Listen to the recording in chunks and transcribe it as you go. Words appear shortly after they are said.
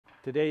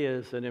Today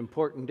is an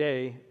important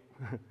day.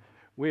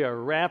 We are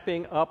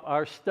wrapping up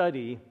our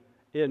study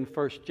in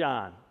 1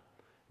 John.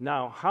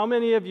 Now, how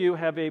many of you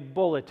have a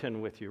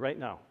bulletin with you right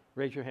now?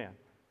 Raise your hand.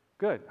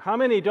 Good. How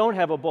many don't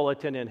have a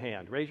bulletin in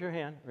hand? Raise your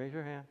hand. Raise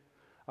your hand.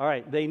 All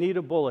right, they need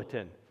a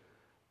bulletin.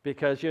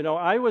 Because,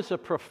 I was a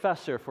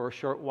professor for a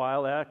short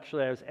while.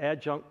 Actually, I was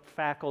adjunct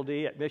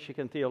faculty at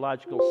Michigan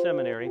Theological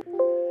Seminary.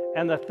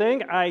 And the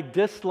thing I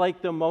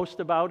disliked the most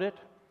about it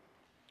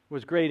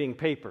was grading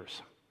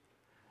papers.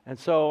 And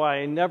so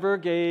I never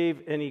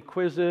gave any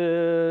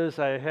quizzes.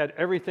 I had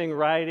everything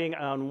writing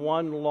on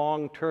one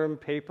long-term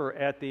paper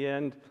at the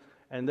end.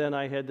 And then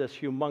I had this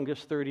humongous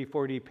 30,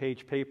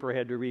 40-page paper I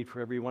had to read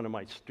for every one of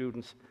my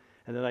students.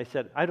 And then I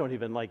said, I don't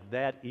even like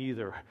that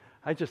either.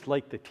 I just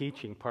like the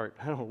teaching part.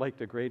 I don't like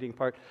the grading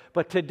part.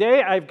 But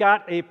today I've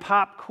got a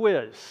pop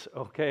quiz,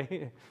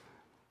 okay?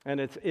 And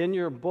it's in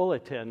your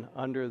bulletin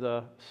under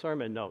the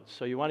sermon notes.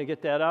 So you want to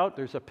get that out?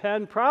 There's a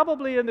pen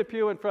probably in the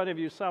pew in front of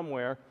you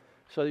somewhere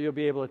so that you'll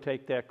be able to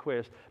take that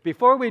quiz.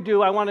 Before we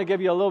do, I want to give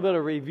you a little bit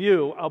of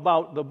review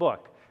about the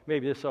book.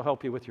 Maybe this will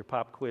help you with your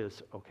pop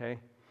quiz, okay?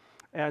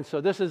 And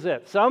so this is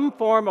it. Some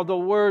form of the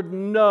word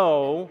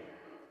know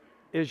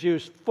is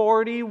used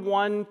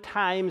 41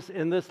 times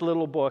in this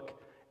little book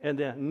in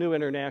the New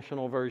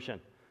International Version.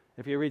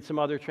 If you read some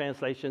other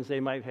translations, they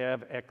might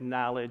have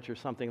acknowledge or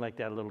something like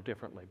that a little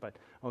differently. But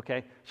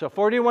okay, so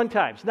 41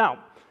 times.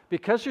 Now,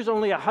 because there's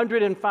only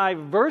 105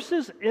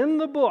 verses in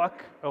the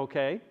book,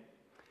 okay,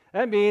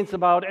 that means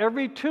about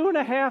every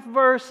 2.5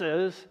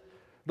 verses,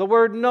 the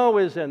word know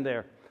is in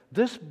there.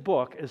 This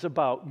book is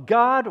about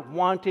God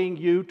wanting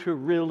you to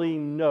really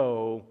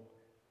know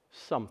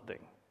something,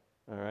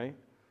 all right?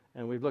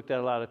 And we've looked at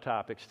a lot of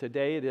topics.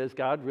 Today it is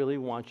God really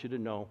wants you to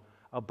know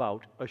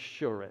about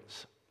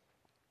assurance.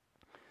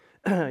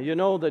 You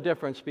know the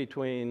difference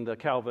between the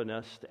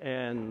Calvinist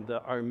and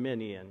the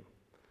Arminian.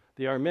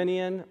 The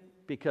Arminian,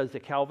 because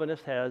the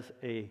Calvinist has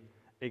a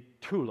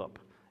tulip.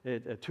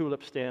 A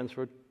tulip stands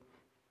for,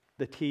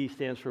 the T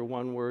stands for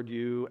one word,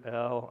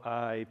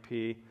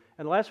 U-L-I-P.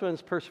 And the last one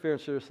is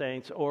perseverance of the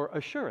saints, or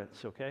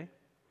assurance, okay?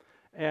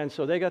 And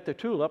so they got the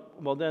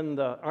tulip. Well, then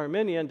the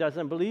Arminian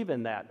doesn't believe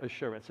in that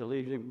assurance.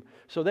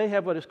 So they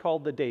have what is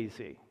called the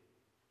daisy.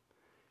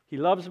 He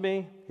loves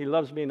me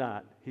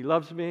not. He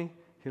loves me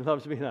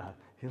not.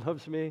 He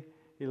loves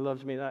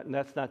me not. And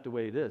that's not the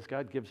way it is.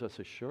 God gives us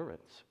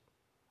assurance.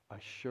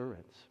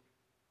 Assurance.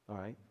 All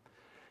right?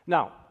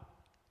 Now,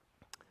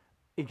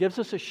 He gives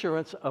us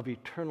assurance of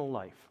eternal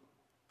life.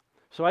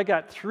 So I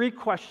got 3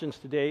 questions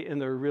today,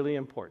 and they're really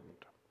important.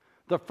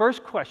 The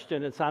first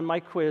question, it's on my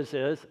quiz,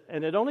 is,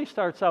 and it only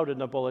starts out in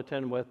the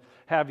bulletin with,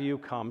 have you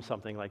come,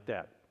 something like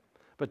that.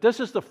 But this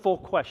is the full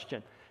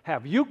question.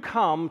 Have you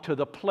come to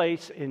the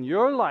place in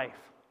your life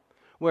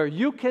where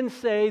you can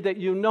say that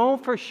you know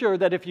for sure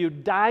that if you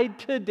died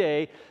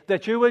today,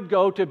 that you would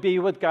go to be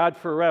with God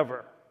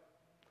forever?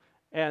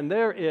 And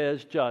there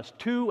is just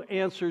 2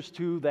 answers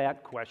to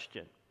that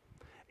question.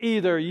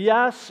 Either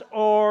yes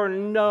or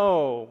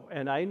no.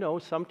 And I know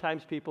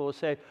sometimes people will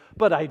say,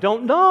 but I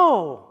don't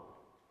know.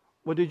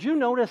 Well, did you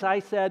notice I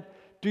said,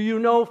 do you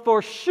know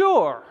for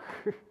sure?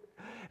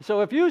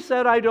 So if you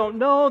said, I don't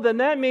know, then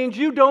that means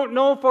you don't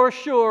know for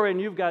sure,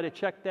 and you've got to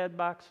check that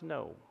box,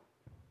 no.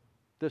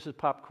 This is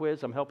Pop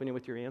Quiz. I'm helping you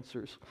with your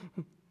answers.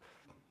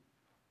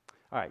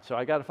 All right, so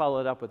I got to follow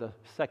it up with a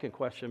second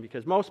question,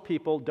 because most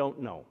people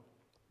don't know.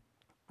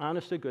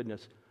 Honest to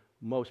goodness,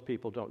 most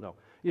people don't know.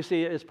 You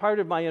see, as part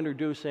of my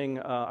introducing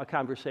a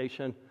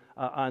conversation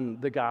on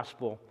the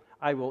gospel,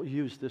 I will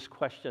use this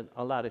question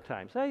a lot of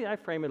times. I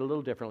frame it a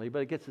little differently,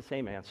 but it gets the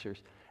same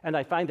answers. And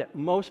I find that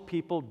most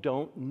people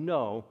don't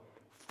know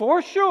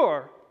for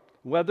sure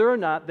whether or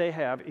not they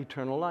have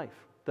eternal life,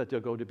 that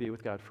they'll go to be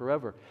with God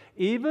forever.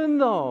 Even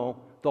though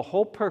the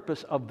whole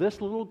purpose of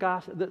this little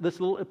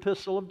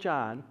epistle of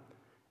John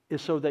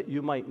is so that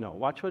you might know.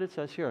 Watch what it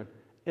says here,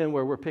 and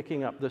where we're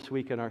picking up this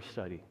week in our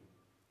study.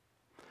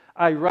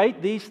 I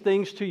write these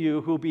things to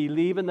you who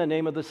believe in the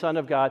name of the Son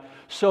of God,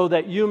 so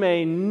that you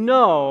may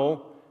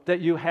know that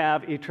you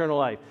have eternal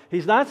life.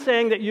 He's not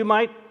saying that you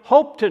might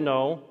hope to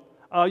know,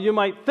 you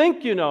might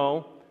think you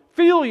know,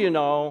 feel you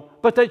know,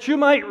 but that you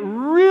might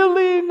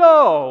really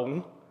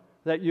know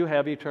that you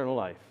have eternal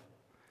life.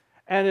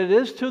 And it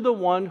is to the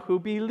one who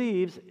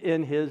believes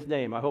in His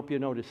name. I hope you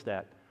noticed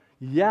that.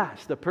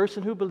 Yes, the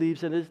person who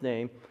believes in His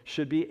name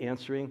should be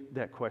answering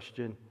that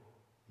question,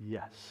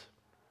 yes.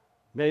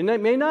 May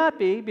not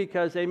be,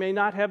 because they may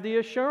not have the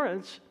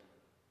assurance.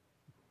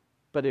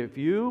 But if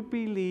you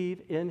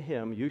believe in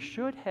Him, you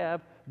should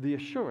have the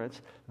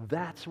assurance.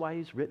 That's why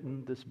He's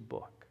written this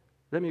book.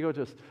 Let me go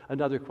to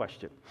another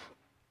question.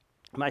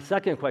 My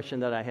second question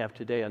that I have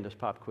today on this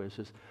pop quiz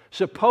is,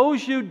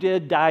 suppose you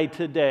did die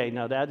today.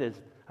 Now that is,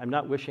 I'm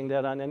not wishing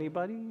that on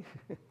anybody.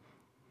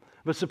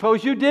 But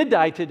suppose you did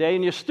die today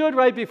and you stood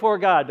right before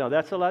God. Now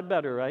that's a lot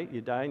better, right?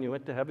 You die and you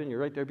went to heaven, you're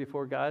right there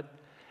before God.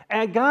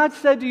 And God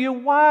said to you,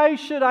 why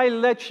should I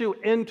let you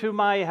into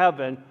my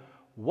heaven?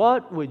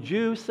 What would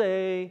you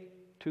say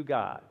to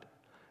God?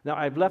 Now,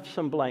 I've left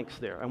some blanks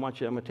there. I'm going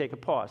to take a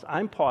pause.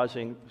 I'm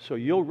pausing so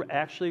you'll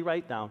actually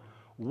write down,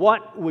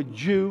 what would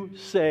you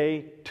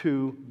say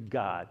to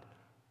God?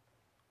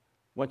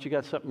 Once you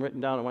got something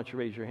written down, I want you to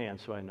raise your hand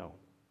so I know.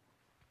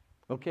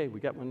 Okay, we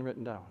got one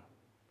written down.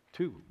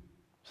 2.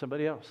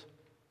 Somebody else.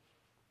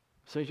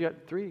 So you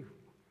got 3,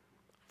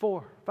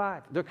 4,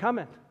 5. They're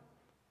coming.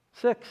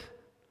 6.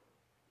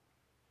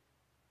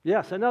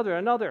 Yes,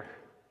 another.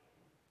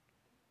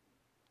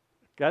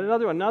 Got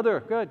another one, another.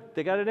 Good.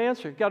 They got an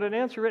answer. Got an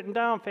answer written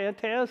down.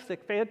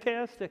 Fantastic.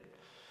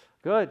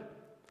 Good.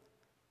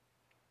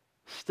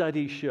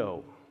 Studies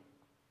show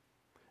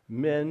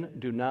men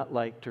do not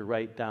like to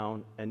write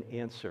down an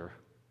answer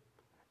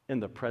in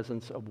the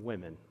presence of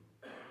women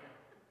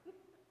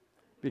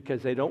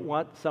because they don't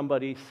want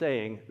somebody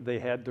saying they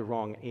had the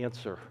wrong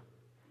answer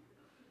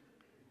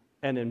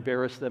and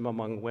embarrass them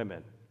among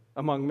women.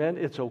 Among men,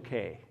 it's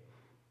okay.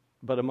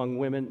 But among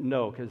women,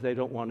 no, because they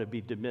don't want to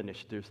be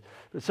diminished.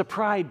 It's a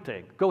pride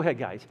thing. Go ahead,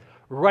 guys.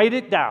 Write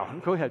it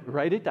down. Go ahead.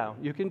 Write it down.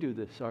 You can do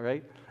this, all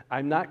right?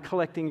 I'm not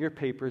collecting your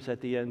papers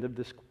at the end of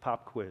this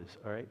pop quiz,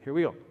 all right? Here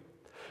we go.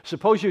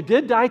 Suppose you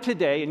did die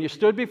today and you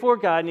stood before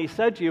God and He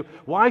said to you,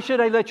 why should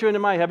I let you into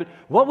my heaven?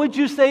 What would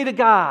you say to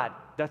God?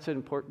 That's an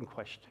important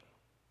question.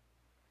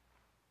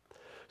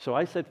 So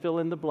I said fill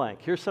in the blank.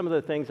 Here's some of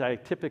the things I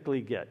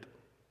typically get.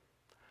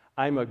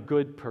 I'm a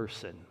good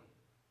person.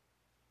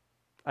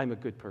 I'm a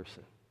good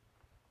person.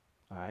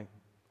 All right?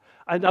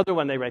 Another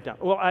one they write down.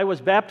 Well, I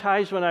was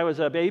baptized when I was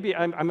a baby.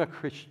 I'm a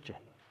Christian.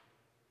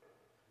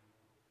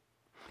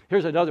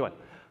 Here's another one.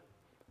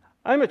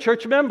 I'm a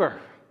church member.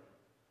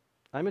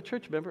 I'm a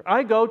church member.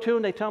 I go to,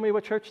 and they tell me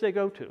what church they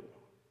go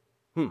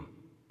to.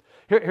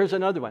 Here's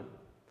another one.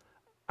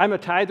 I'm a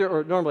tither,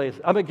 or normally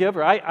I'm a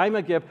giver. I'm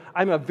a giver.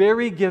 I'm a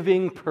very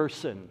giving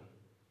person.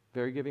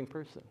 Very giving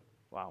person.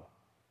 Wow.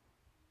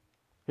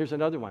 Here's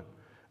another one.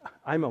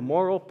 I'm a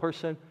moral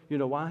person. You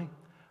know why?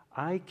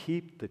 I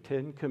keep the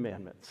 10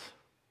 Commandments.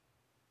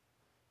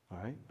 All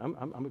right?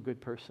 I'm a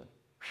good person.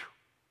 Whew.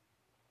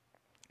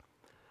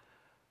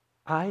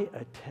 I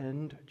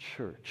attend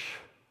church.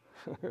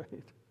 All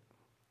right?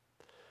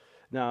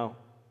 Now,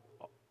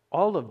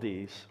 all of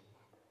these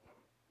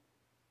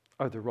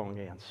are the wrong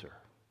answer.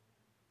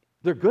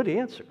 They're good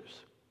answers.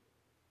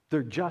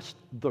 They're just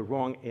the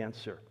wrong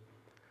answer.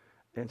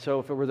 And so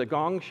if it were the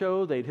Gong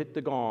Show, they'd hit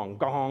the gong.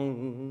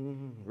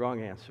 Gong.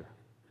 Wrong answer.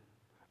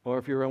 Or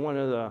if you're on one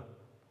of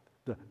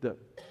the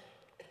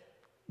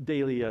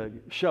daily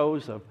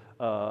shows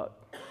of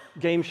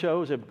game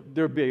shows,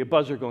 there'd be a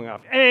buzzer going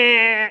off.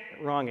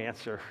 Wrong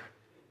answer.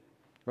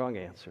 Wrong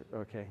answer,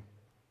 okay?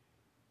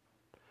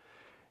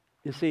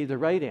 You see, the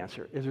right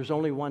answer is there's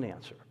only one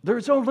answer.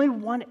 There's only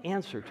one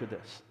answer to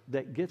this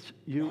that gets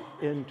you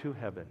into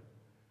heaven.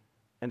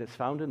 And it's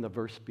found in the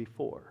verse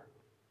before,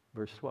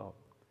 verse 12.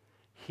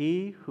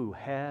 He who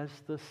has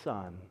the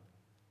Son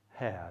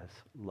has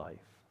life.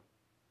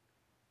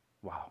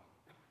 Wow.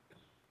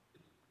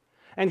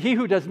 And he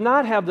who does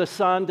not have the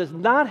Son does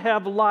not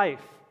have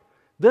life.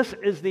 This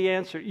is the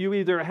answer. You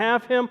either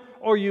have him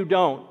or you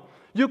don't.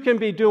 You can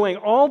be doing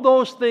all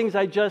those things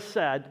I just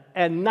said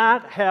and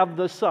not have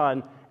the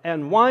Son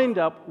and wind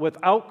up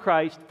without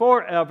Christ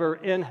forever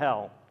in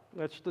hell.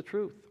 That's the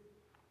truth.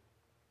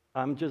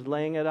 I'm just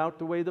laying it out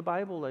the way the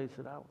Bible lays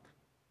it out.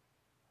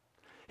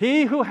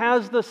 He who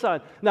has the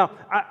Son. Now,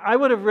 I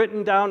would have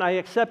written down, I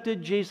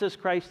accepted Jesus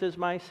Christ as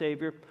my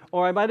Savior,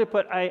 or I might have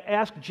put, I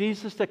asked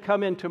Jesus to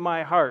come into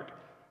my heart,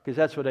 because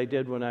that's what I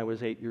did when I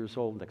was 8 years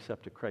old and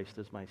accepted Christ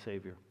as my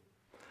Savior.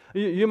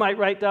 You might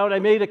write down, I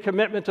made a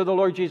commitment to the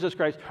Lord Jesus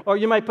Christ. Or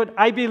you might put,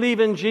 I believe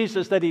in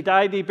Jesus, that He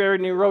died, He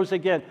buried, and He rose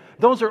again.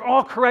 Those are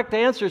all correct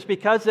answers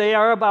because they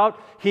are about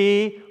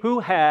He who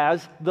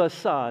has the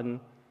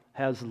Son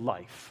has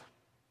life.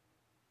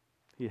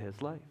 He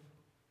has life.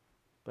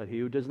 But he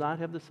who does not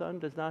have the Son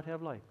does not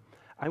have life.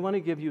 I want to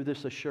give you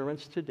this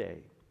assurance today.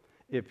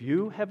 If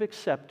you have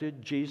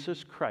accepted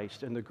Jesus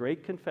Christ in the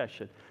great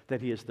confession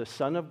that He is the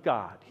Son of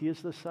God, He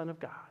is the Son of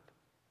God,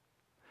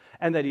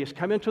 and that He has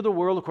come into the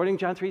world according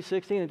to John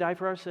 3:16 and died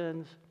for our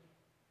sins,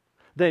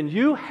 then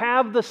you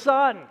have the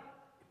Son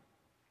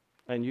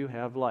and you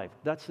have life.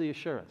 That's the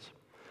assurance.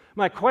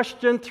 My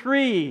question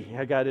 3,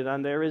 I got it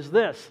on there, is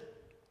this.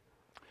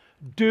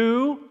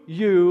 Do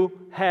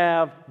you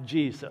have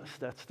Jesus?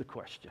 That's the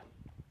question.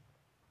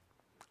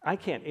 I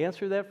can't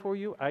answer that for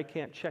you. I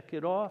can't check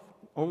it off.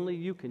 Only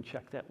you can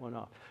check that one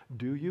off.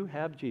 Do you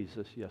have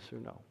Jesus? Yes or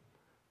no?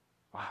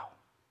 Wow.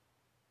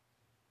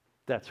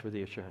 That's where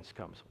the assurance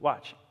comes.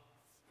 Watch.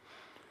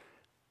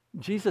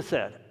 Jesus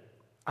said,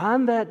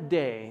 on that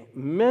day,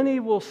 many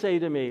will say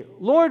to me,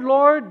 Lord,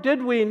 Lord,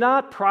 did we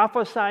not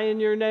prophesy in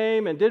your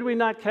name? And did we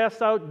not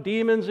cast out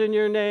demons in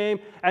your name?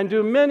 And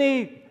do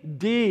many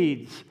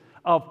deeds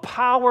of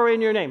power in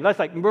your name? That's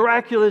like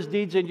miraculous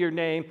deeds in your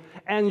name.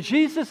 And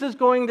Jesus is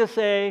going to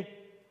say,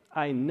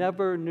 I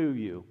never knew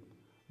you.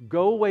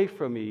 Go away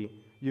from me,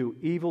 you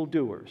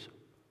evildoers.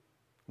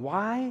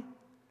 Why?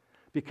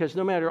 Because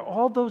no matter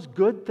all those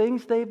good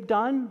things they've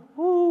done,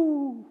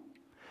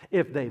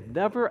 If they've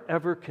never,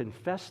 ever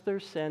confessed their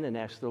sin and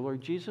asked the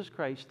Lord Jesus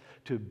Christ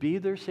to be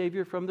their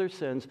Savior from their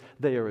sins,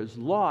 they are as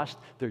lost.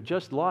 They're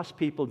just lost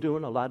people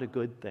doing a lot of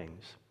good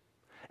things.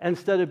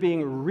 Instead of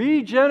being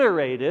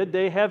regenerated,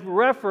 they have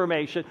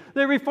reformation.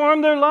 They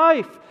reform their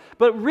life.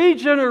 But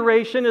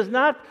regeneration is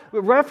not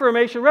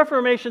reformation.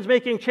 Reformation is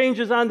making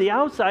changes on the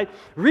outside.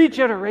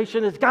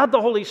 Regeneration is God the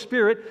Holy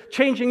Spirit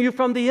changing you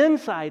from the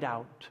inside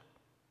out.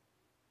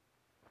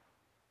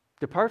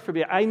 Depart from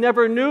me. I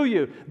never knew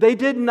you. They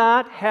did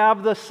not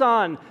have the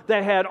Son.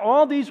 They had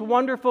all these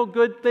wonderful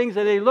good things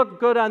and they looked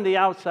good on the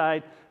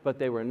outside, but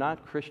they were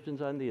not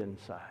Christians on the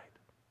inside.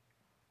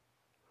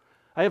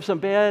 I have some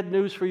bad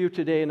news for you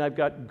today, and I've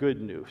got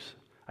good news.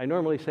 I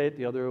normally say it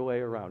the other way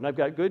around. I've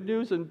got good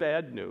news and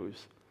bad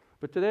news.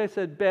 But today I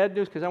said bad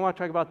news because I want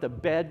to talk about the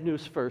bad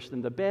news first,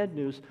 and the bad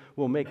news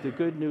will make the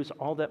good news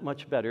all that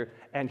much better.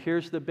 And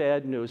here's the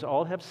bad news.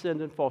 All have sinned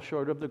and fall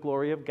short of the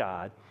glory of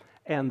God,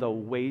 and the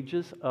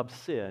wages of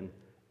sin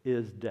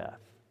is death.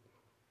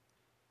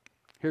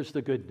 Here's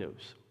the good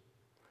news.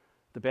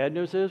 The bad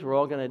news is we're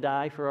all going to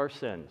die for our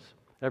sins.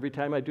 Every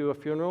time I do a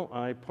funeral,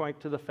 I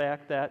point to the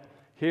fact that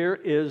here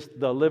is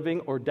the living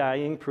or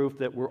dying proof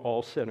that we're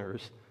all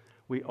sinners.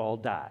 We all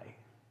die.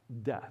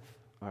 Death.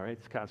 All right?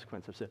 It's a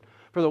consequence of sin.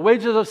 For the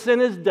wages of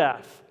sin is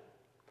death.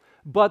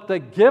 But the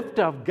gift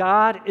of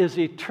God is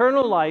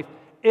eternal life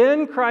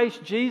in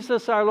Christ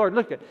Jesus our Lord.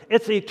 Look at it.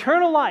 It's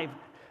eternal life.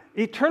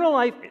 Eternal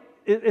life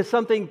is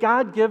something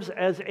God gives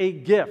as a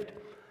gift.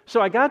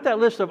 So I got that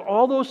list of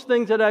all those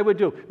things that I would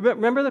do.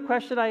 Remember the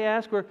question I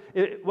asked?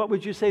 What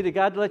would you say to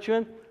God to let you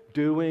in?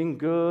 Doing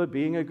good,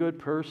 being a good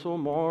person,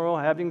 moral,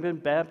 having been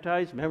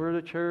baptized, member of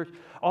the church.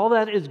 All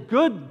that is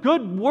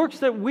good works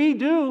that we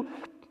do.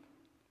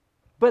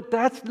 But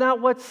that's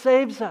not what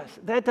saves us.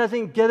 That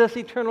doesn't get us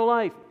eternal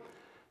life.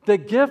 The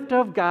gift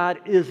of God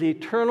is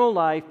eternal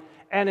life,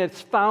 and it's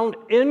found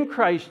in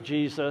Christ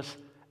Jesus,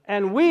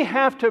 and we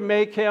have to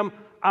make him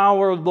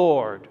our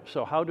Lord.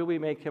 So how do we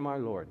make him our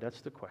Lord?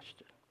 That's the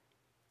question.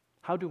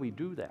 How do we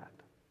do that?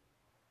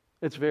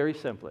 It's very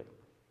simply.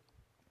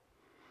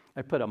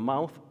 I put a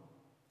mouth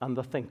on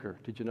the thinker.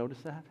 Did you notice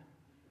that?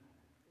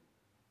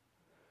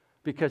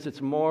 Because it's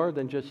more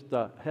than just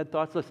the head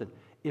thoughts. Listen,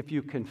 if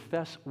you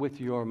confess with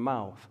your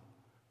mouth,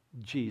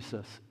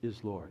 Jesus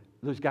is Lord.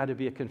 There's got to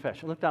be a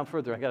confession. Look down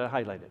further. I got to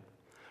highlight it.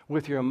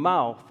 With your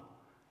mouth,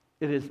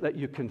 it is that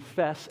you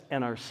confess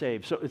and are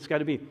saved. So it's got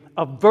to be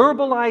a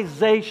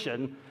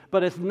verbalization,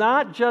 but it's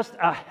not just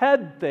a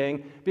head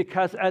thing,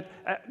 because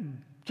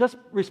just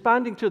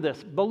responding to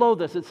this, below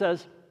this, it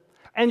says,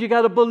 and you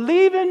got to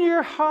believe in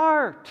your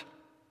heart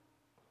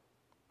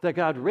that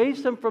God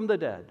raised him from the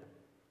dead.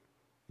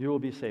 You will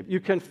be saved. You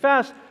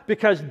confess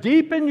because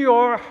deep in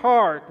your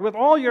heart, with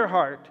all your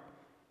heart,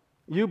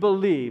 you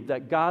believe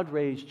that God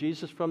raised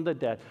Jesus from the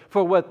dead.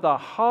 For with the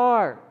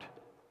heart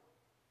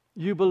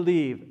you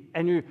believe,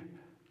 and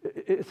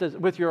it says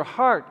with your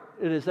heart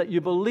it is that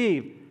you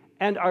believe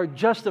and are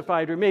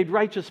justified or made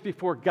righteous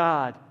before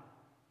God.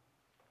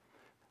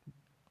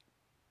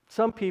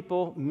 Some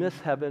people miss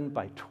heaven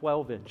by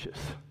 12 inches.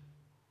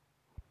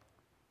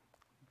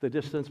 The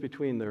distance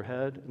between their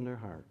head and their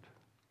heart.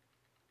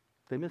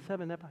 They miss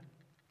heaven that much.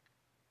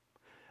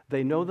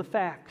 They know the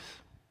facts.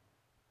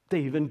 They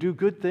even do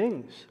good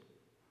things.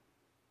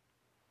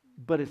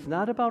 But it's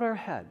not about our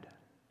head.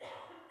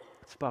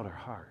 It's about our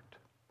heart.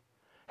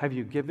 Have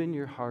you given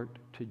your heart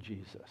to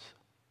Jesus?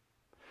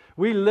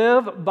 We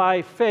live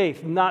by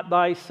faith, not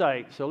by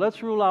sight. So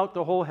let's rule out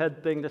the whole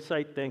head thing, the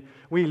sight thing.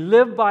 We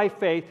live by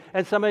faith.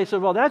 And somebody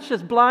said, well, that's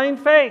just blind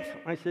faith.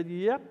 I said,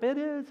 yep, it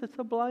is. It's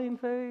a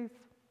blind faith.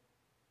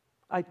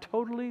 I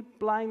totally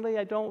blindly,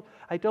 I don't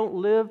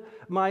live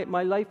my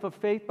life of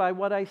faith by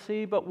what I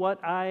see, but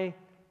what I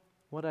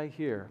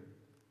hear.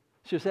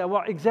 So you say,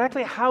 well,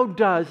 exactly how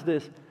does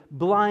this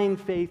blind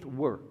faith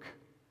work?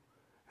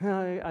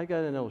 I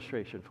got an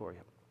illustration for you.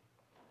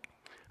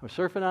 I was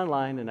surfing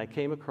online and I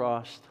came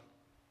across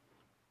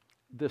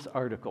this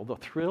article, The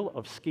Thrill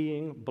of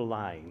Skiing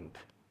Blind.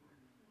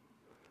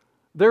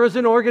 There is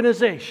an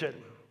organization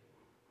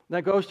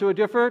that goes to a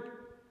different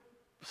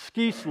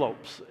ski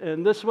slopes,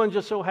 and this one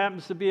just so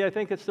happens to be, I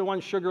think it's the one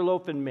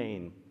Sugarloaf in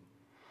Maine.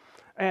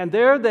 And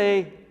there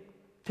they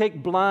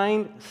take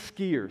blind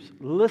skiers.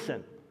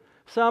 Listen,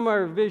 some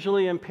are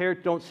visually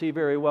impaired, don't see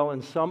very well,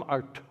 and some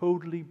are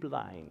totally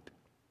blind.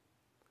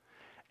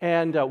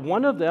 And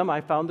one of them,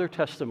 I found their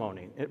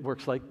testimony. It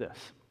works like this.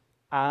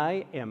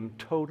 I am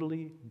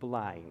totally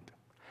blind.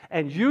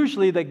 And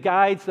usually the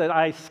guides that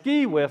I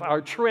ski with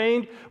are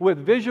trained with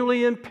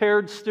visually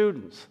impaired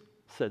students,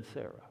 said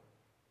Sarah.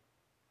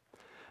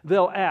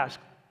 They'll ask,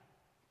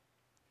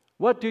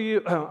 what do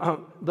you,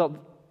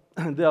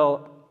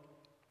 they'll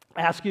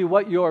ask you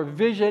what your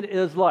vision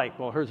is like.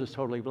 Well, hers is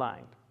totally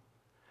blind.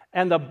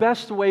 And the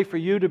best way for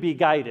you to be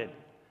guided.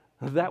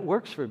 That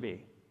works for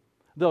me.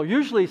 They'll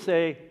usually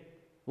say,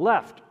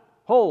 left,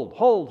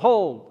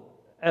 hold,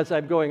 as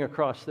I'm going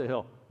across the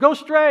hill. Go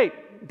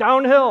straight,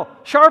 downhill,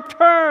 sharp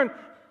turn,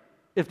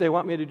 if they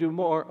want me to do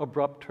more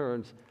abrupt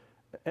turns.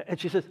 And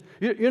she says,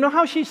 you know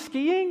how she's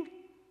skiing?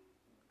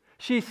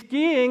 She's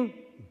skiing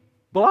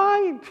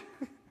blind.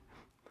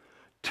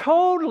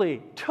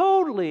 Totally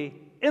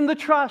in the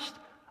trust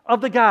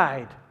of the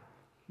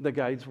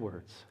guide's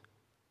words.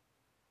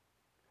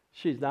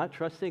 She's not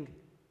trusting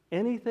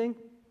anything,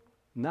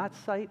 not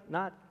sight,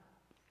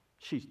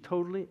 she's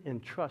totally in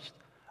trust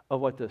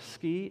of what the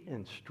ski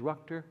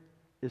instructor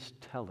is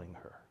telling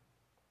her.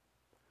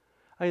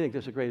 I think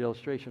there's a great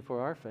illustration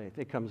for our faith.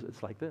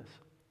 It's like this.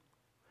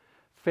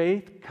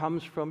 Faith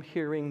comes from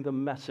hearing the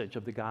message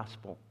of the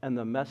gospel, and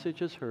the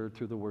message is heard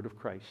through the word of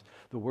Christ.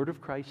 The word of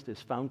Christ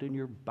is found in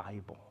your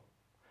Bible.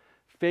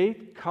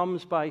 Faith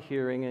comes by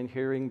hearing, and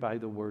hearing by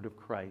the word of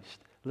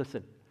Christ.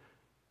 Listen,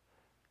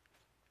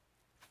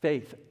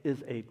 faith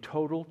is a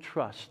total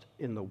trust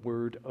in the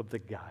word of the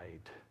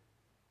guide.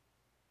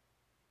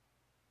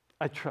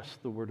 I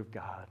trust the word of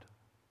God.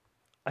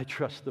 I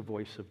trust the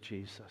voice of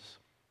Jesus.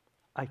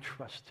 I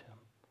trust him.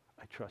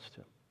 I trust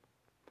him.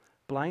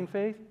 Blind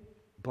faith?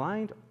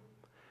 Blind.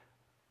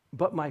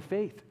 But my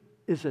faith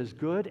is as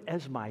good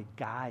as my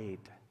guide.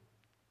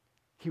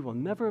 He will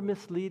never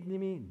mislead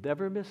me,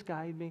 never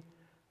misguide me.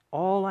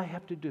 All I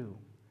have to do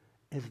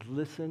is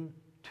listen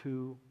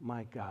to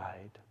my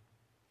guide.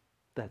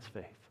 That's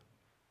faith.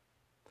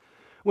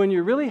 When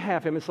you really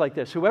have him, it's like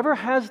this. Whoever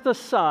has the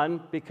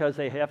Son, because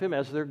they have him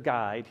as their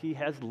guide, he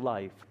has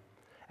life.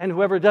 And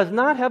whoever does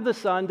not have the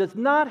Son does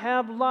not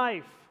have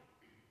life.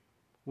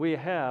 We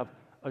have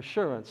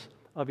assurance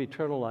of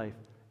eternal life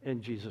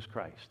in Jesus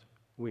Christ.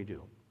 We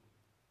do.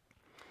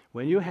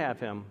 When you have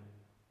him,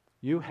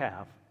 you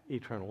have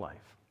eternal life.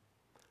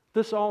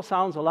 This all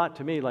sounds a lot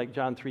to me like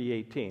John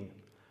 3:18.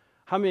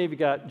 How many of you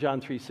got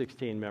John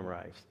 3:16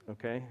 memorized?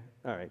 Okay?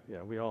 All right,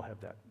 yeah, we all have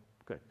that.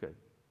 Good.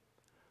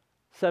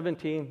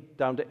 17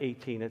 down to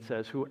 18, it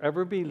says,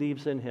 whoever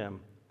believes in him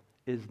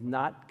is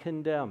not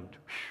condemned.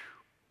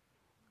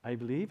 I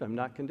believe, I'm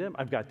not condemned.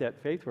 I've got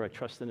that faith where I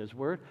trust in his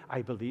word.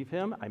 I believe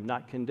him, I'm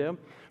not condemned.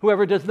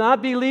 Whoever does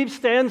not believe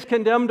stands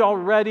condemned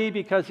already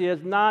because he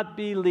has not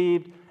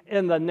believed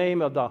in the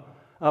name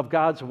of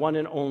God's one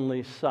and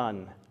only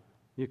Son.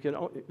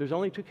 There's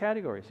only two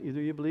categories.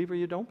 Either you believe or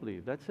you don't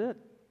believe. That's it.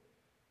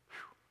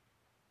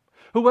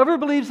 Whoever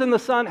believes in the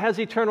Son has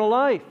eternal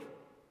life.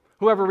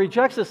 Whoever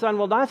rejects the Son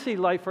will not see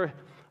life,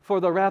 for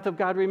the wrath of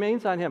God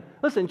remains on him.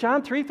 Listen,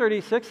 John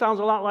 3:36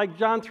 sounds a lot like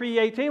John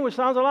 3:18, which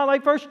sounds a lot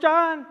like 1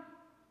 John.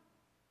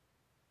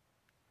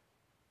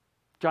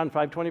 John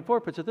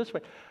 5:24 puts it this way.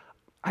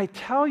 I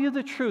tell you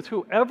the truth,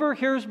 whoever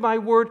hears my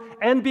word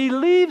and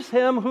believes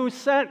him who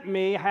sent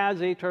me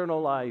has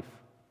eternal life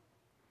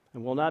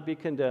and will not be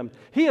condemned.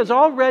 He has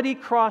already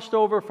crossed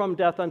over from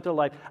death unto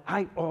life.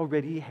 I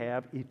already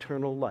have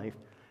eternal life.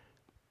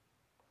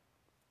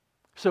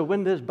 So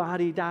when this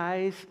body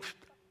dies,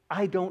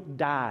 I don't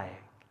die.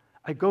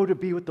 I go to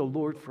be with the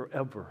Lord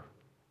forever.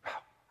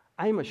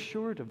 I'm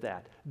assured of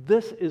that.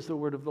 This is the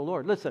word of the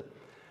Lord. Listen,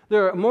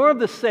 there are more of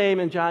the same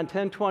in John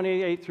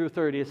 10:28 through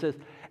 30. It says,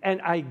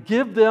 and I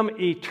give them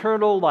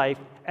eternal life,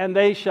 and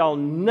they shall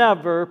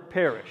never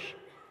perish.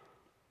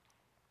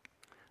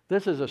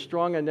 This is as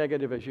strong a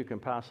negative as you can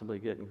possibly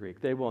get in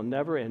Greek. They will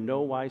never in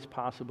no wise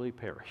possibly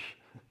perish,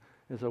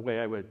 is the way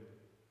I would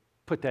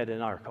put that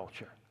in our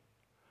culture.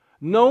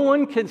 No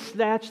one can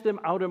snatch them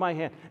out of my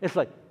hand. It's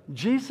like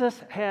Jesus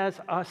has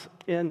us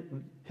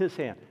in his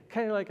hand.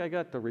 Kind of like I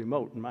got the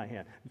remote in my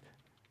hand.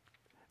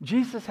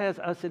 Jesus has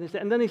us in his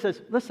hand. And then he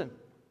says, listen,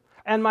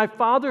 and my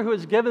Father who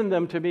has given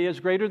them to me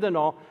is greater than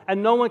all,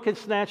 and no one can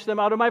snatch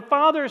them out of my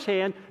Father's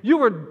hand.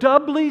 You are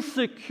doubly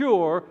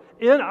secure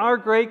in our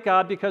great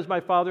God because my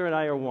Father and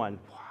I are one.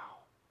 Wow.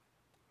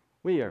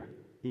 We are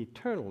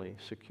eternally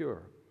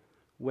secure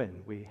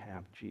when we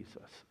have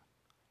Jesus.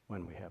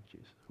 When we have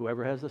Jesus.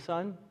 Whoever has the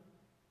Son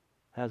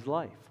has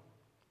life.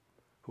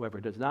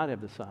 Whoever does not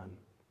have the Son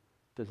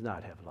does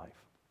not have life.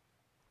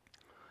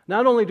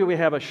 Not only do we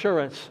have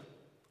assurance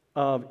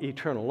of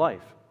eternal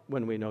life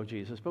when we know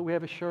Jesus, but we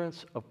have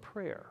assurance of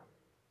prayer.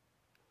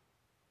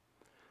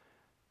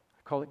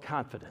 I call it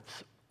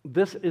confidence.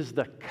 This is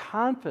the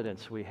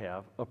confidence we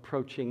have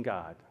approaching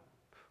God.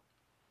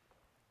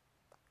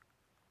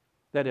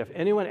 That if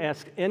anyone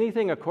asks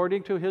anything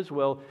according to his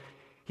will,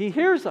 he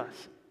hears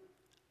us.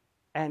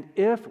 And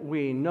if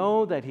we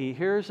know that he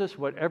hears us,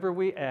 whatever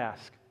we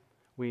ask,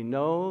 we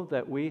know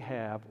that we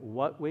have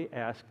what we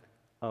ask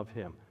of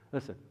him.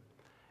 Listen,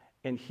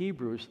 in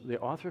Hebrews, the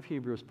author of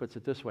Hebrews puts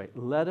it this way,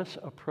 let us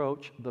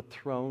approach the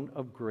throne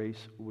of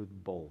grace with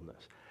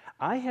boldness.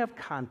 I have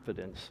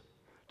confidence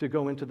to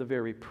go into the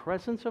very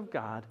presence of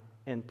God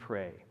and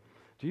pray.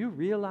 Do you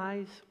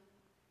realize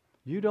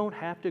you don't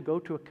have to go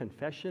to a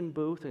confession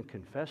booth and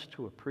confess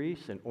to a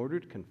priest in order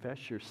to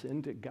confess your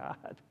sin to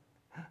God?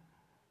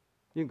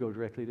 You can go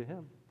directly to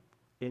him.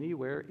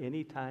 Anywhere,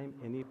 anytime,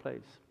 any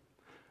place.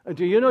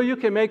 Do you know you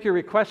can make your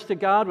request to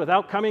God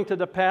without coming to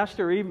the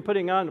pastor or even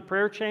putting on a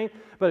prayer chain?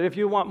 But if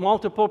you want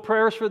multiple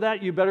prayers for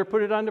that, you better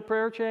put it on the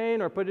prayer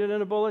chain or put it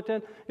in a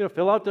bulletin.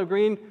 Fill out the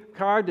green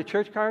card, the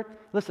church card.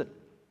 Listen,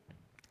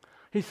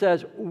 he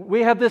says,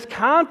 we have this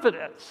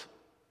confidence.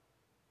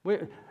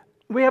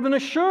 We have an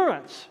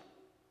assurance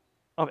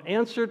of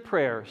answered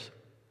prayers.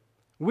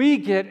 We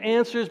get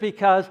answers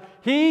because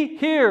He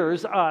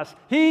hears us.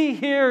 He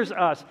hears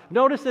us.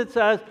 Notice it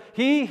says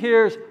He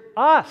hears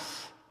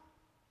us.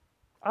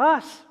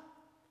 Us.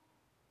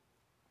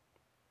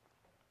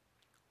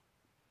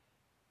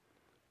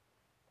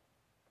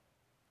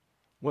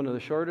 One of the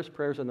shortest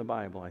prayers in the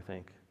Bible, I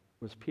think,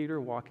 was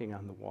Peter walking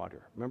on the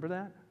water. Remember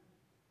that?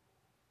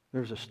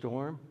 There was a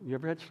storm. You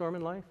ever had a storm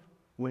in life?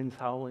 Winds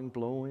howling,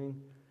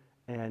 blowing,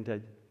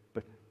 and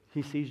but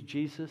he sees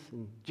Jesus,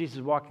 and Jesus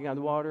is walking on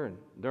the water, and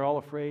they're all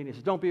afraid. He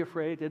says, "Don't be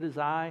afraid, it is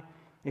I."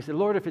 He said,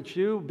 "Lord, if it's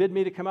you, bid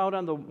me to come out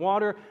on the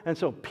water." And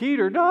so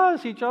Peter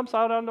does. He jumps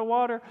out on the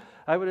water.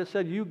 I would have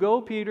said, "You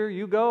go, Peter,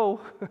 you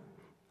go."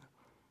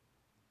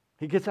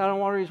 He gets out on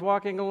the water, he's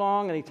walking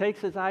along, and he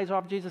takes his eyes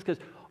off Jesus because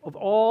of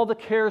all the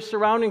cares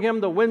surrounding him,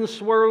 the wind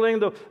swirling,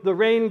 the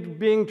rain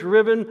being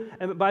driven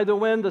by the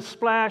wind, the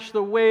splash,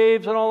 the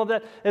waves, and all of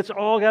that. It's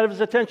all got his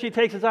attention. He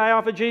takes his eye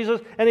off of Jesus,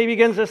 and he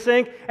begins to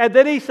sink. And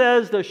then he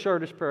says the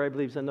shortest prayer, I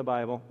believe, is in the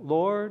Bible.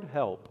 "Lord,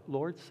 help.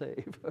 Lord,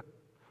 save."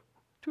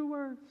 2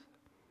 words.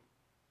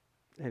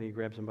 And he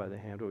grabs him by the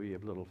hand. "Oh, you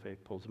have little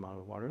faith," pulls him out of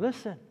the water.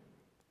 Listen.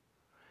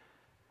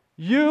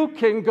 You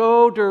can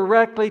go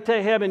directly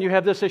to him, and you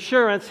have this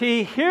assurance.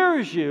 He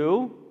hears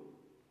you.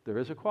 There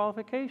is a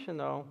qualification,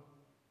 though,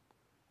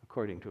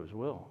 according to His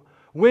will.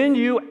 When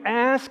you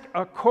ask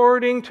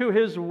according to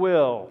His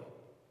will.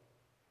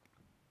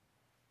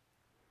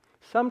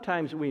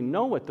 Sometimes we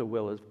know what the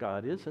will of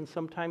God is, and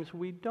sometimes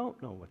we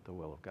don't know what the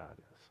will of God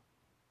is.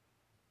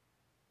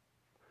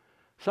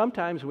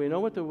 Sometimes we know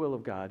what the will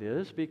of God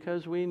is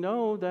because we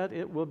know that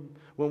it will,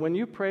 when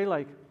you pray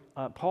like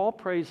Paul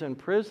prays in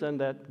prison,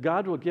 that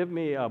God will give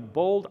me a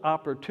bold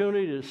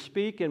opportunity to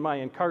speak in my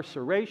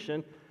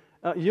incarceration.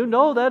 You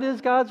know that is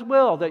God's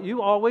will, that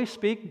you always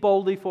speak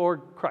boldly for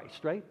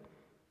Christ, right?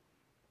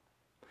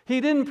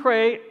 He didn't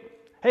pray,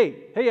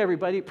 hey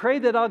everybody, pray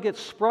that I'll get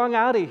sprung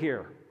out of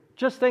here.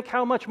 Just think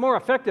how much more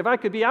effective I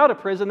could be out of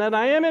prison than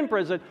I am in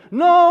prison.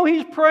 No,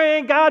 he's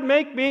praying, God,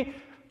 make me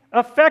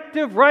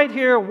effective right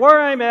here where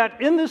I'm at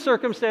in this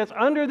circumstance,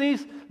 under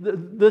this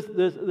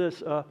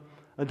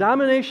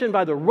domination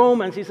by the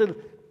Romans. He said,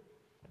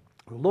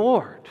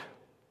 Lord.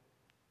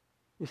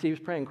 You see, he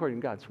was praying according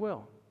to God's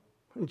will.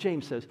 And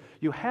James says,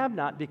 you have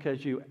not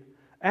because you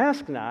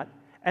ask not,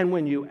 and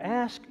when you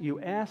ask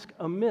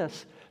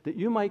amiss, that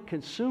you might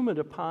consume it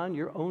upon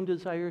your own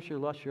desires, your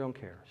lusts, your own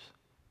cares.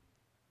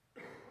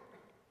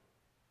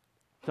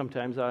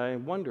 Sometimes I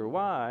wonder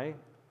why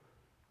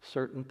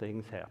certain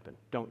things happen,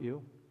 don't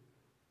you?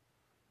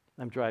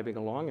 I'm driving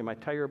along and my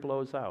tire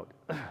blows out.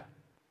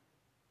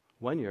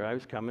 One year I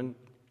was coming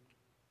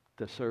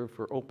to serve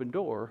for Open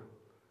Door,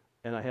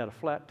 and I had a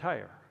flat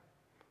tire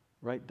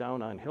right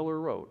down on Hiller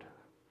Road.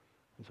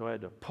 And so I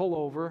had to pull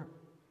over,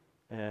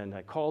 and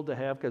I called to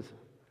have, because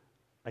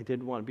I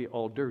didn't want to be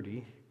all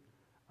dirty,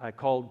 I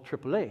called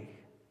AAA.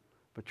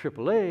 But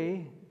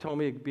AAA told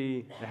me it'd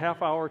be a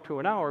half hour to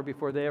an hour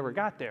before they ever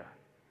got there.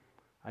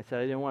 I said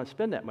I didn't want to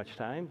spend that much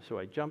time, so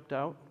I jumped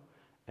out,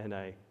 and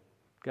I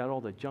got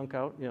all the junk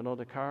out,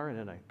 the car, and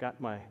then I got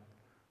my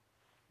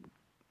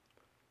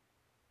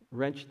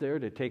wrench there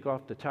to take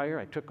off the tire.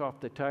 I took off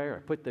the tire, I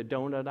put the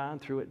donut on,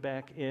 threw it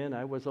back in.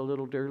 I was a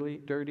little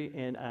dirty,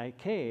 and I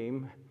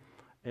came,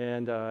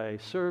 and I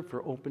served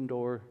for Open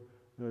Door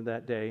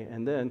that day.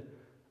 And then,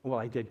 well,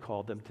 I did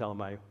call them, tell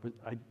them I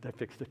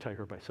fixed the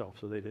tire myself,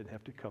 so they didn't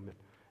have to come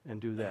in and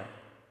do that.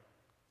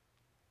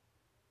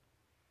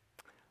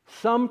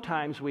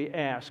 Sometimes we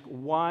ask,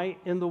 why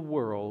in the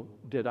world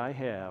did I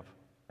have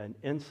an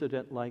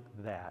incident like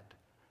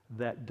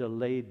that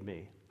delayed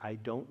me? I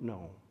don't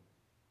know.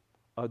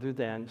 Other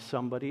than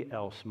somebody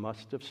else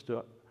must have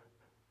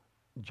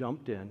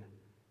jumped in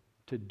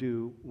to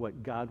do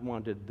what God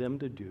wanted them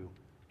to do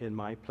in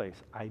my place.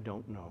 I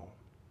don't know.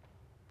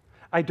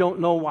 I don't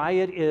know why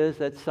it is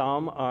that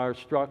some are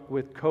struck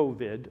with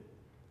COVID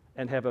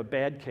and have a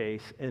bad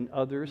case and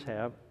others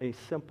have a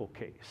simple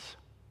case.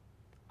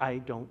 I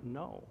don't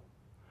know.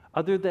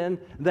 Other than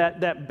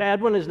that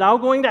bad one is now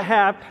going to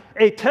have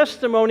a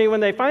testimony when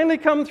they finally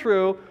come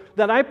through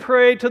that I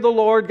prayed to the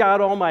Lord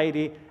God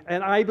Almighty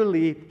and I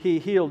believe He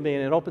healed me.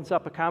 And it opens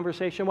up a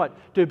conversation, what?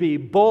 To be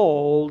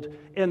bold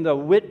in the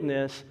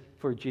witness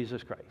for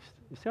Jesus Christ.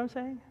 You see what I'm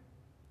saying?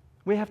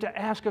 We have to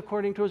ask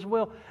according to His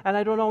will. And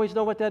I don't always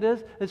know what that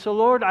is. And so,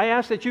 Lord, I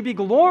ask that You be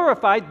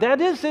glorified. That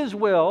is His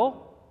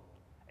will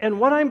and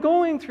what I'm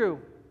going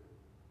through.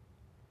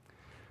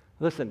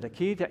 Listen, the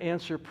key to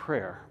answer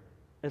prayer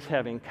is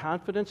having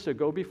confidence to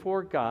go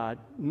before God,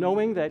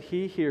 knowing that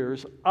He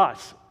hears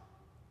us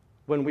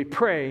when we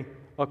pray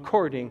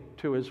according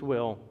to His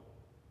will.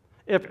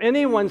 If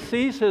anyone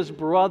sees his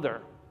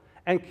brother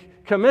and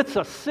commits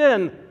a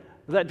sin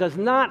that does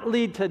not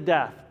lead to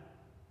death,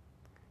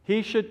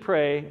 he should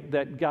pray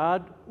that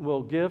God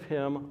will give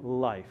him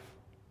life.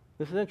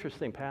 This is an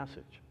interesting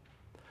passage.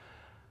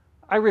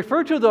 I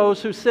refer to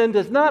those whose sin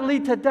does not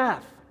lead to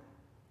death.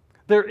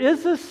 There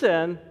is a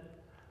sin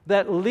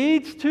that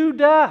leads to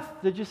death.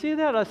 Did you see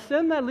that? A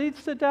sin that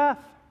leads to death.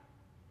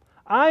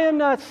 I am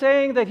not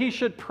saying that he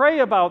should pray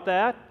about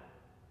that.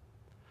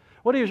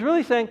 What he was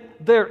really saying,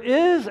 there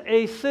is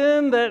a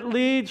sin that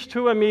leads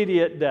to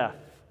immediate death.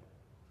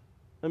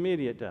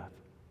 Immediate death.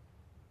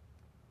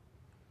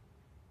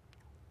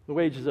 The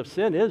wages of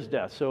sin is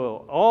death,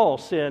 so all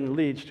sin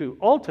leads to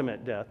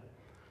ultimate death.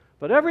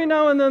 But every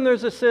now and then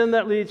there's a sin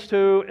that leads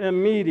to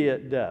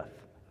immediate death.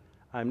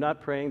 I'm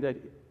not praying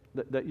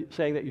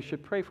saying that you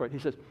should pray for it. He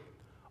says,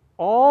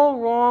 all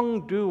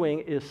wrongdoing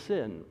is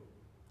sin.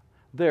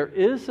 There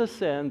is a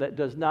sin that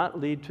does not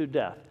lead to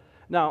death.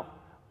 Now,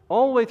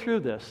 all the way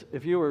through this,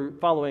 if you were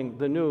following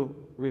the New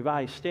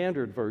Revised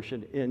Standard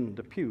Version in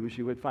the pews,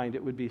 you would find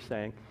it would be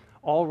saying,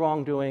 all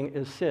wrongdoing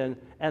is sin,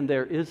 and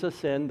there is a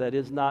sin that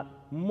is not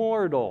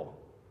mortal.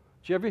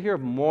 Did you ever hear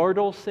of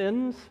mortal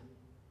sins?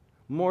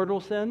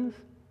 Mortal sins?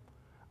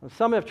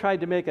 Some have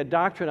tried to make a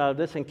doctrine out of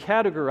this and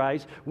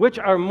categorize which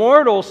are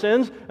mortal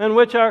sins and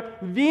which are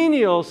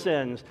venial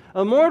sins.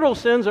 Mortal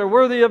sins are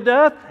worthy of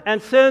death,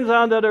 and sins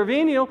that are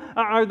venial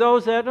are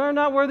those that are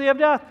not worthy of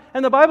death.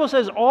 And the Bible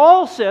says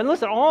all sin,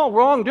 listen, all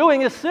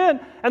wrongdoing is sin,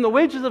 and the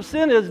wages of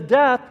sin is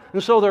death,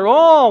 and so they're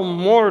all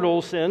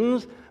mortal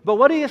sins. But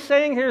what he is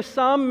saying here,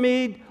 some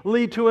may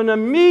lead to an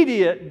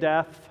immediate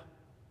death,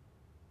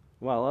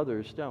 while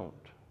others don't.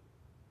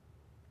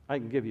 I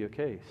can give you a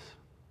case.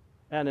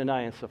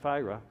 Ananias and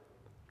Sapphira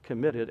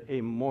committed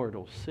a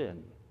mortal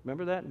sin.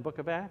 Remember that in the book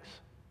of Acts?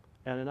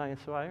 Ananias and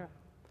Sapphira?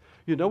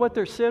 You know what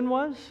their sin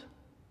was?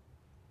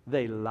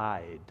 They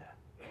lied.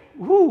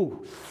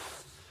 Woo!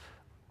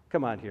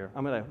 Come on here.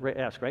 I'm going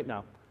to ask right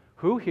now.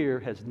 Who here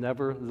has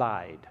never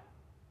lied?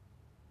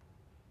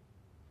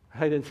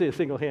 I didn't see a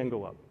single hand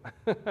go up.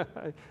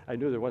 I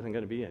knew there wasn't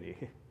going to be any.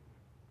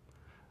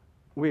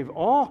 We've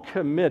all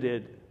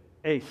committed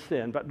a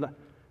sin, but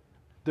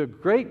the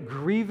great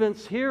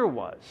grievance here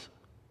was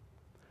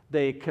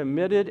they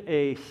committed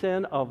a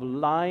sin of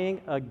lying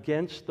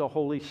against the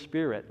Holy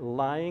Spirit,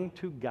 lying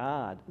to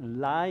God,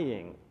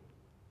 lying.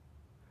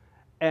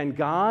 And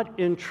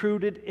God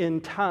intruded in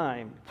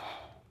time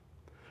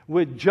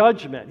with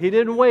judgment. He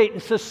didn't wait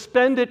and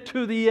suspend it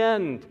to the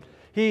end.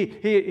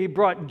 He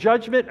brought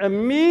judgment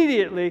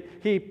immediately.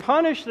 He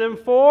punished them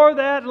for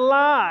that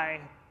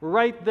lie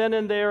right then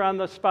and there on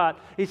the spot.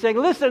 He's saying,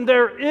 listen,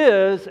 there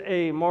is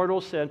a mortal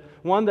sin,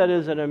 one that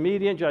is an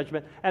immediate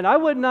judgment, and I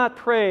would not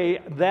pray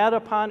that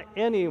upon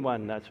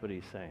anyone. That's what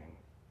he's saying.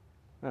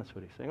 That's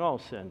what he's saying. All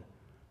sin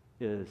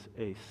is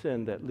a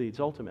sin that leads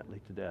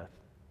ultimately to death,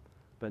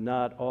 but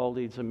not all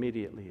leads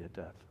immediately to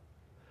death.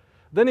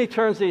 Then he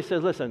turns and he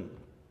says, listen,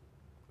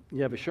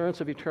 you have assurance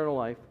of eternal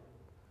life.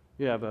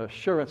 You have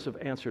assurance of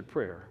answered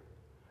prayer.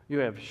 You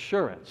have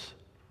assurance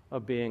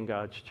of being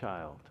God's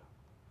child.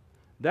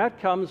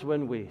 That comes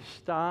when we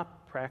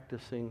stop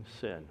practicing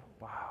sin.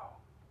 Wow.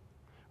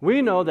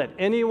 We know that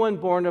anyone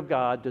born of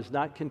God does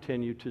not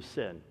continue to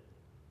sin.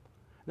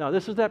 Now,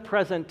 this is that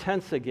present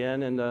tense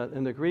again in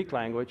the Greek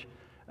language,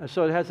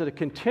 so it has a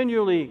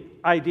continually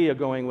idea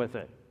going with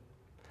it.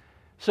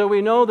 So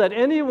we know that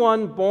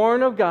anyone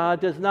born of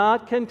God does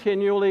not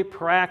continually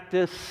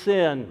practice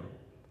sin.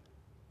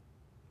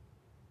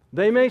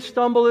 They may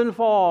stumble and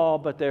fall,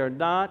 but they're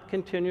not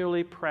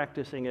continually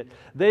practicing it.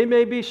 They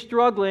may be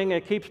struggling,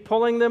 it keeps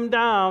pulling them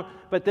down,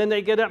 but then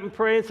they get up and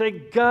pray and say,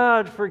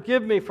 God,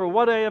 forgive me for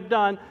what I have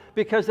done,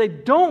 because they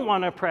don't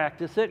want to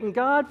practice it, and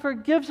God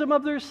forgives them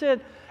of their sin.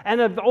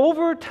 And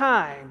over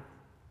time,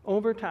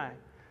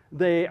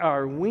 they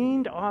are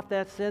weaned off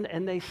that sin,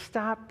 and they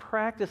stop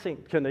practicing.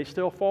 Can they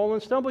still fall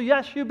and stumble?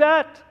 Yes, you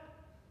bet.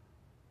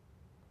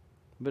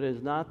 But it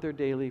is not their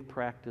daily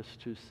practice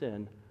to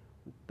sin.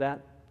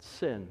 That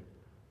sin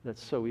that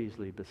so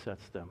easily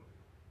besets them.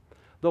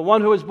 The one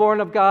who is born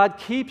of God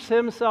keeps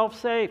himself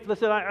safe.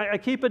 Listen, I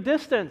keep a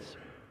distance,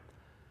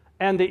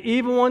 and the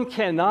evil one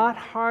cannot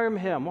harm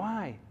him.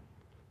 Why?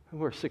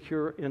 We're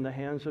secure in the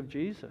hands of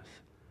Jesus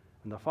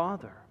and the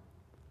Father.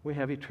 We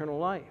have eternal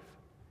life.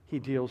 He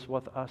deals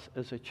with us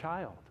as a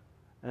child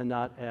and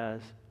not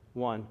as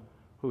one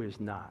who is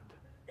not.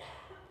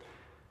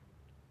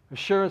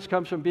 Assurance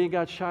comes from being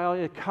God's child.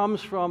 It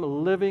comes from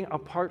living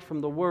apart from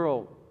the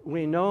world.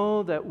 We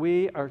know that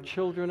we are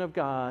children of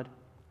God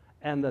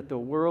and that the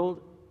world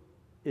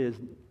is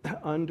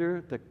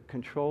under the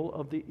control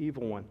of the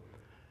evil one.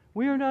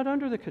 We are not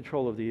under the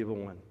control of the evil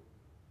one.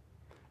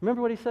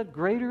 Remember what he said?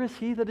 Greater is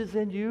he that is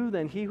in you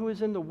than he who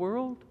is in the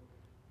world.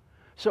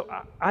 So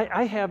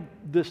I have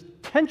this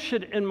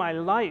tension in my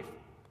life.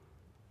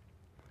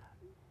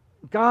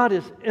 God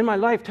is in my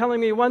life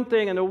telling me one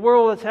thing, and the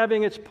world is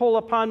having its pull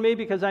upon me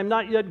because I'm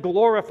not yet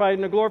glorified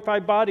in a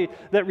glorified body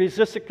that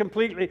resists it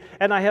completely.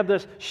 And I have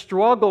this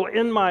struggle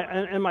in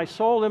my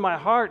soul, in my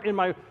heart, in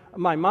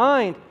my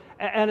mind.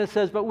 And it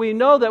says, but we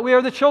know that we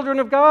are the children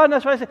of God. And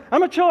that's why I say,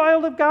 I'm a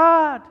child of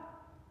God.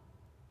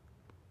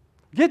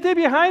 Get thee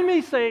behind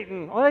me,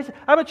 Satan.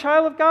 I'm a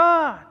child of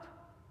God.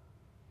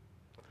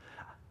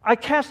 I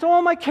cast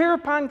all my care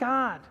upon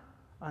God,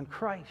 on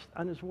Christ,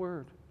 on His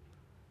Word.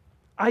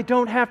 I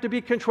don't have to be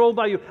controlled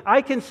by you.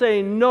 I can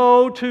say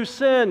no to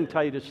sin,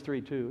 Titus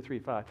 3:2,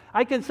 3:5.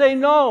 I can say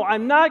no,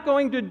 I'm not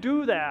going to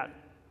do that.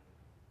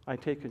 I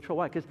take control.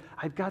 Why? Because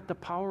I've got the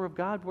power of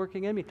God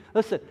working in me.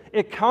 Listen,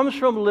 it comes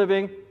from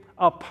living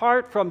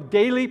apart from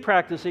daily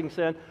practicing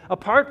sin,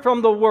 apart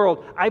from the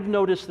world. I've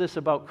noticed this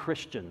about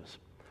Christians.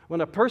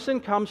 When a person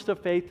comes to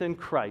faith in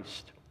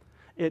Christ,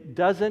 it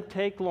doesn't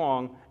take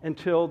long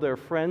until their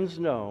friends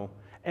know,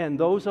 and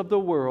those of the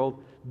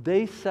world,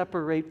 they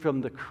separate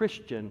from the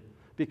Christian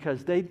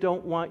because they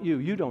don't want you.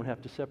 You don't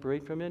have to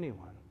separate from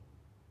anyone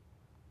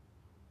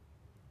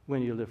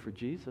when you live for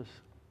Jesus.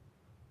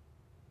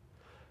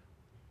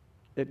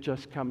 It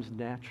just comes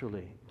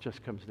naturally. It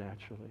just comes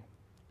naturally.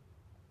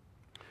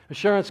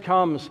 Assurance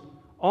comes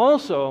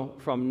also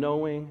from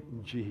knowing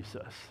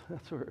Jesus.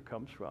 That's where it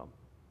comes from.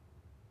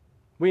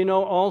 We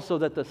know also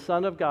that the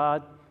Son of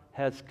God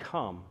has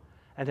come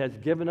and has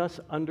given us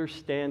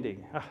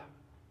understanding.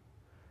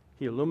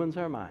 He illumines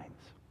our minds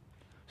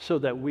so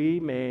that we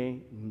may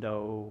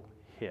know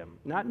Him.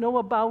 Not know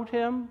about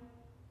Him,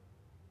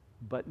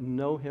 but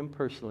know Him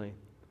personally,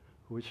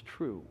 who is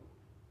true.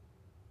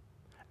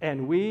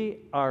 And we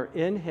are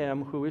in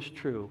Him who is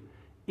true.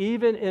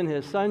 Even in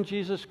His Son,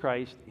 Jesus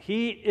Christ,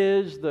 He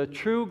is the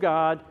true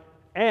God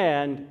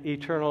and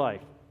eternal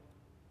life.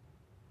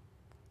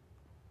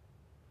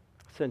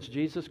 Since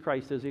Jesus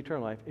Christ is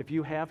eternal life, if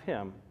you have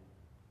Him,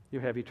 you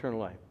have eternal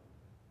life.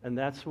 And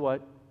that's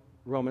what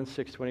Romans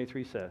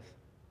 6:23 says.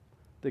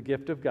 The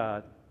gift of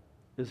God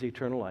is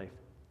eternal life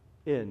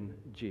in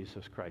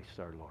Jesus Christ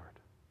our Lord.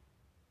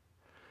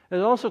 It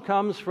also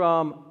comes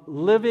from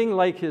living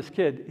like His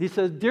kid. He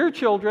says, dear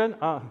children,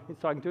 He's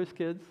talking to His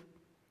kids,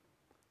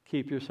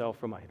 keep yourself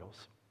from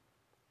idols.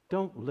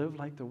 Don't live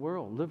like the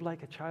world. Live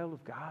like a child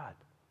of God.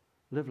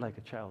 Live like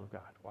a child of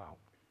God. Wow.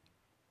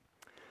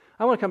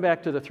 I want to come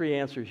back to the three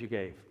answers you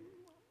gave.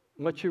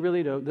 What you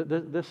really know,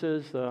 this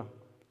is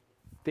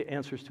the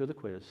answers to the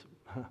quiz.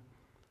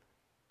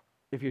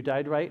 If you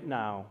died right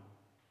now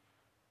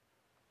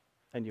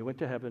and you went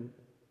to heaven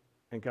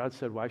and God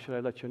said, why should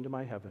I let you into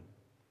my heaven?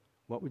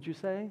 What would you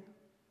say?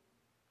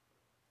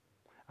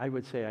 I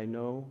would say, I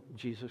know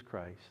Jesus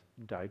Christ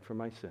died for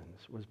my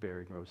sins, was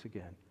buried, and rose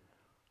again.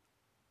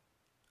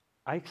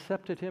 I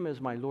accepted Him as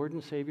my Lord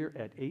and Savior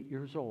at 8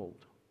 years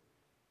old.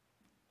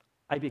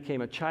 I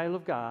became a child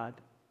of God.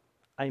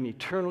 I'm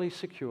eternally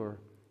secure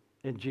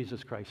in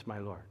Jesus Christ, my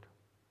Lord.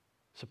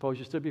 Suppose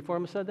you stood before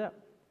Him and said that.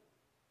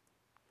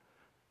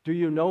 Do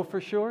you know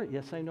for sure?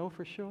 Yes, I know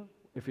for sure.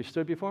 If you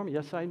stood before Him,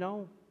 yes, I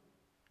know.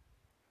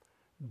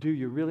 Do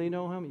you really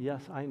know Him?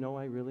 Yes, I know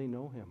I really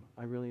know Him.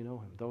 I really know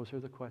Him. Those are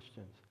the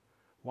questions.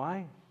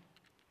 Why?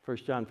 1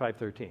 John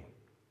 5:13.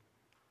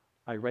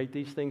 I write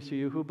these things to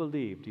you who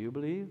believe. Do you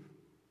believe?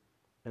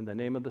 In the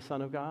name of the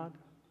Son of God?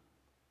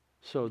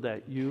 So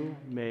that you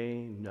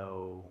may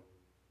know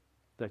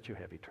that you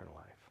have eternal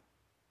life.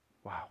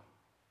 Wow.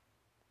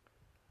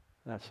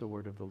 That's the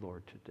word of the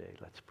Lord today.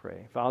 Let's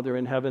pray. Father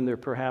in heaven, there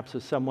perhaps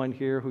is someone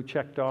here who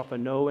checked off a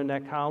no in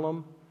that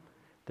column.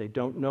 They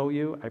don't know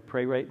you. I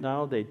pray right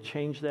now they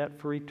change that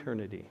for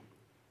eternity.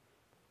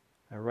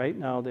 And right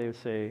now they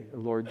say,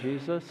 Lord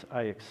Jesus,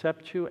 I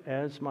accept you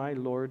as my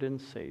Lord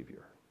and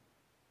Savior.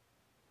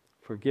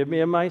 Forgive me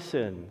of my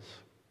sins.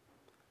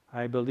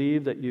 I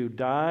believe that you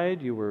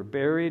died, you were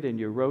buried, and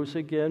you rose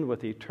again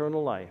with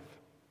eternal life.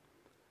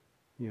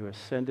 You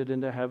ascended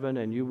into heaven,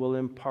 and you will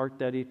impart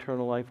that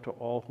eternal life to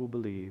all who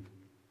believe,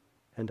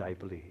 and I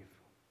believe.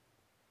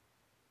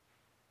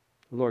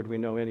 Lord, we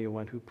know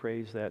anyone who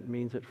prays that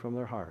means it from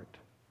their heart,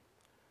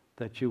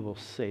 that you will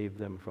save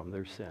them from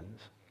their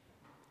sins.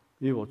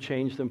 You will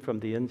change them from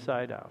the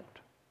inside out.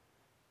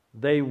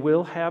 They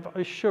will have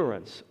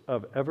assurance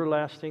of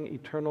everlasting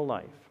eternal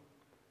life.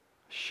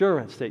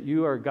 Assurance that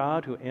you are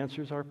God who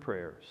answers our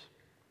prayers.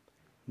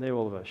 They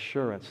will have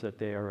assurance that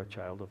they are a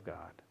child of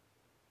God.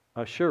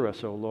 Assure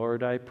us, O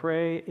Lord, I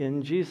pray,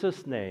 in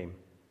Jesus' name.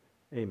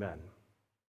 Amen.